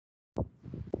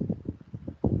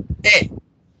Hey,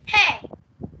 Hey,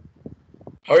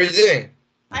 how are you doing?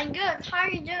 I'm good. How are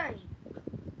you doing?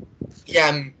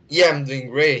 Yeah, I'm doing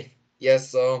great. Yeah,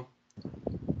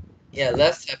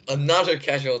 let's have another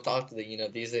casual talk today.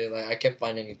 These days like I can't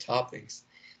find any topics.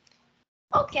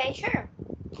 Okay, sure.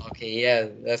 Okay, yeah,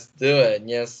 let's do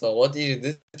it. So what did you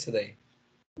do today?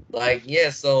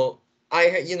 I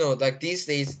heard, like these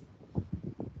days,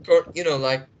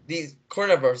 like these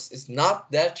coronavirus is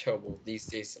not that terrible these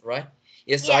days, right?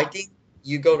 Yeah, so I Yeah, think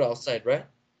you go to outside, right?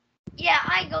 yeah,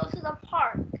 I go to the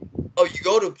park. Oh, you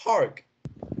go to park.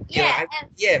 Yeah,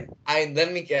 Yeah, and I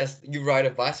let me guess, you ride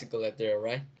a bicycle out there,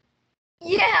 right?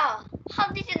 yeah.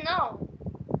 How did you know?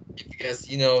 Because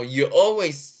you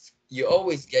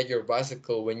always get your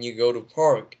bicycle when you go to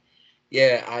park.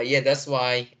 Yeah, that's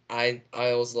why I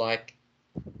was like,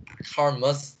 car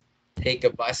must take a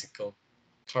bicycle.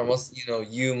 Car must,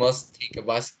 you must take a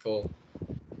bicycle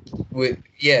with,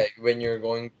 yeah, when you're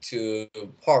going to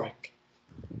park.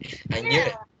 I knew it.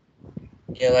 Yeah.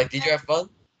 Yeah, like, did you have fun?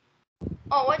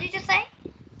 Oh, what did you say?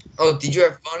 Oh, did you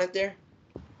have fun out there?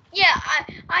 Yeah,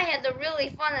 I had a really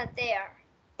fun at there.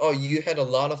 Oh, you had a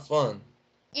lot of fun.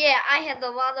 Yeah, I had a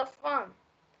lot of fun.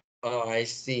 Oh, I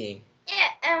see. Yeah,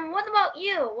 and what about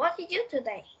you? What did you do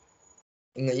today?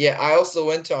 And yeah, I also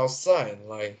went to outside.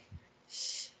 Like,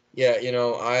 yeah,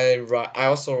 I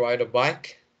also ride a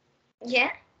bike.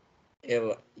 Yeah,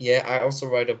 Yeah, I also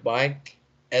ride a bike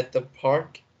at the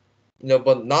park,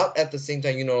 but not at the same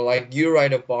time, like you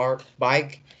ride a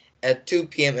bike at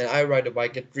 2 p.m. and I ride a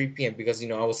bike at 3 p.m. because,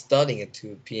 I was studying at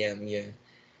 2 p.m. Yeah.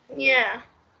 yeah.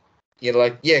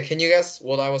 Yeah, can you guess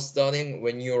what I was studying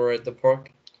when you were at the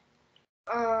park?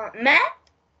 Matt?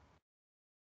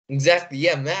 Exactly,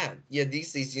 yeah, math. Yeah,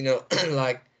 these days,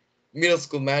 like middle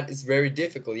school math is very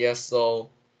difficult. Yeah, so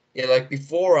yeah, like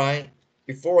before I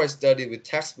studied with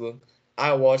textbook,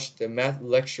 I watched the math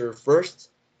lecture first,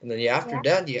 and then yeah, after Yeah,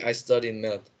 that, yeah, I studied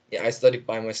math. Yeah, I studied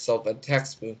by myself at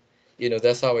textbook.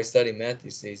 That's how I study math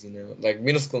these days. Like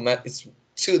middle school math is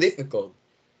too difficult.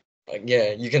 Like,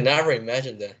 yeah, you can never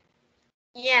imagine that.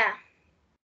 yeah.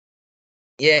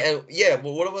 Yeah, and yeah,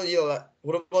 but what about you? Like,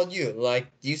 what about you?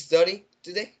 Like, do you study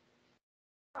today?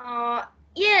 Uh,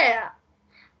 yeah.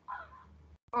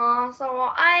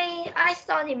 So I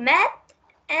study math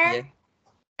and Yeah.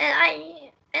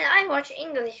 and I watch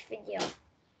English video.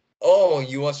 Oh,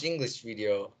 you watch English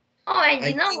video. Oh, and I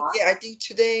you know think what? yeah, I think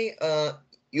today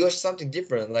you watch something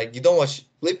different. Like you don't watch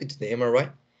Flippy today, am I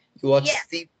right? You watch Yeah,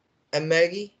 Steve and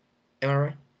Maggie, am I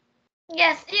right?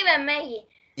 yes, even Maggie.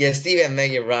 Yeah, Steve and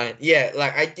Maggie, right? Yeah,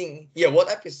 like I think yeah, what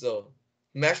episode?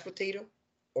 Mashed potato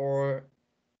or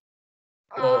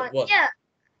what? Yeah,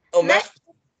 Oh, mashed mashed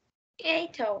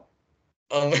potato.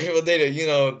 mashed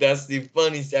potato. That's the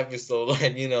funniest episode.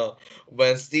 Like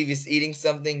when Steve is eating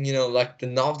something, like the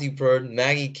naughty bird,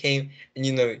 Maggie came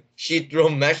and she threw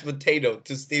mashed potato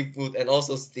to Steve food and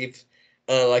also Steve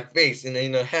like face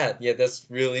in head. Yeah, that's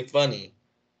really funny.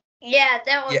 Yeah,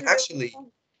 that Yeah, was really actually,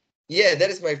 fun. yeah, that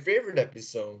is my favorite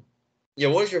episode. Yeah,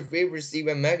 what's your favorite Steve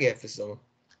and Maggie episode?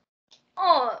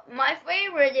 Oh, my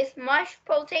favorite is mashed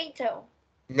potato.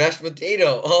 Mashed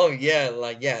potato. Oh yeah,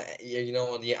 like yeah. You know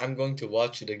what? Yeah, I'm going to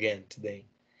watch it again today.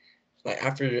 Like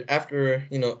after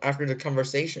the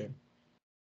conversation.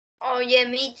 Oh yeah,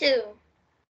 me too.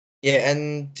 Yeah,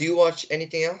 and do you watch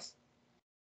anything else?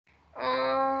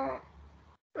 Uh,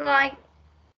 like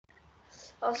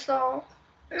also,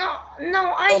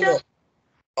 no, I Oh no. just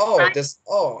Oh, I that's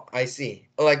I see.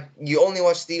 Like you only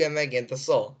watch Steve and Maggie and that's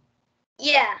all.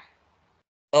 yeah,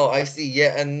 Oh, I see.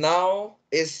 Yeah, and now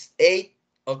it's 8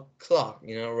 o'clock,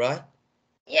 right?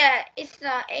 yeah, it's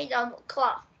 8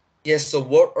 o'clock. Yeah, so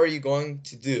what are you going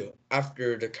to do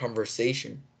after the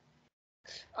conversation?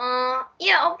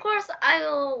 Yeah, of course I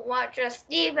will watch a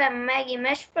Steve and Maggie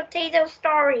mashed potato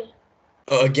story.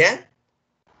 Oh, again?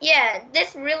 Yeah,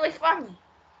 that's really funny.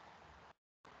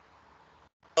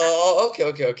 Oh,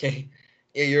 okay.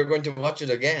 Yeah, you're going to watch it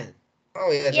again.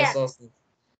 Oh yeah, that's Yeah, awesome.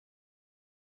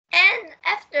 and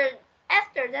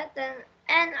after that, then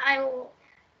and I will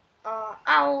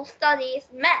study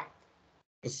math.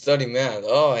 Study math.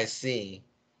 Oh, I see.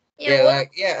 Yeah, Yeah, what?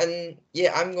 like yeah, and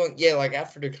yeah, like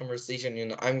after the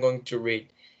conversation, I'm going to read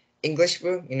English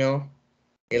book. Yeah,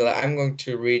 like I'm going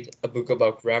to read a book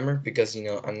about grammar because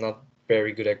I'm not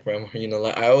very good at grammar.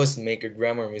 Like I always make a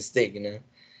grammar mistake.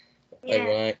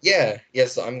 Like Yeah. yeah,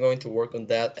 so I'm going to work on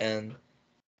that and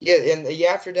yeah, and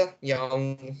yeah, after that, yeah,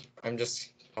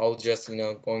 I'll just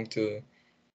going to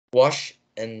wash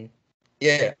and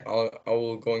yeah, I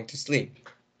will going to sleep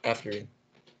after it.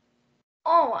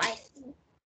 Oh, I see.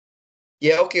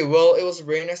 Yeah, okay, well, it was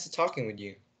very nice to talking with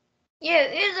you. Yeah,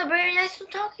 it was a very nice to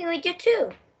talking with you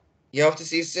too. You hope to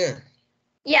see you soon.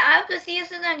 Yeah, I hope to see you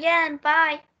soon again.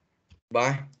 Bye.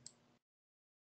 Bye.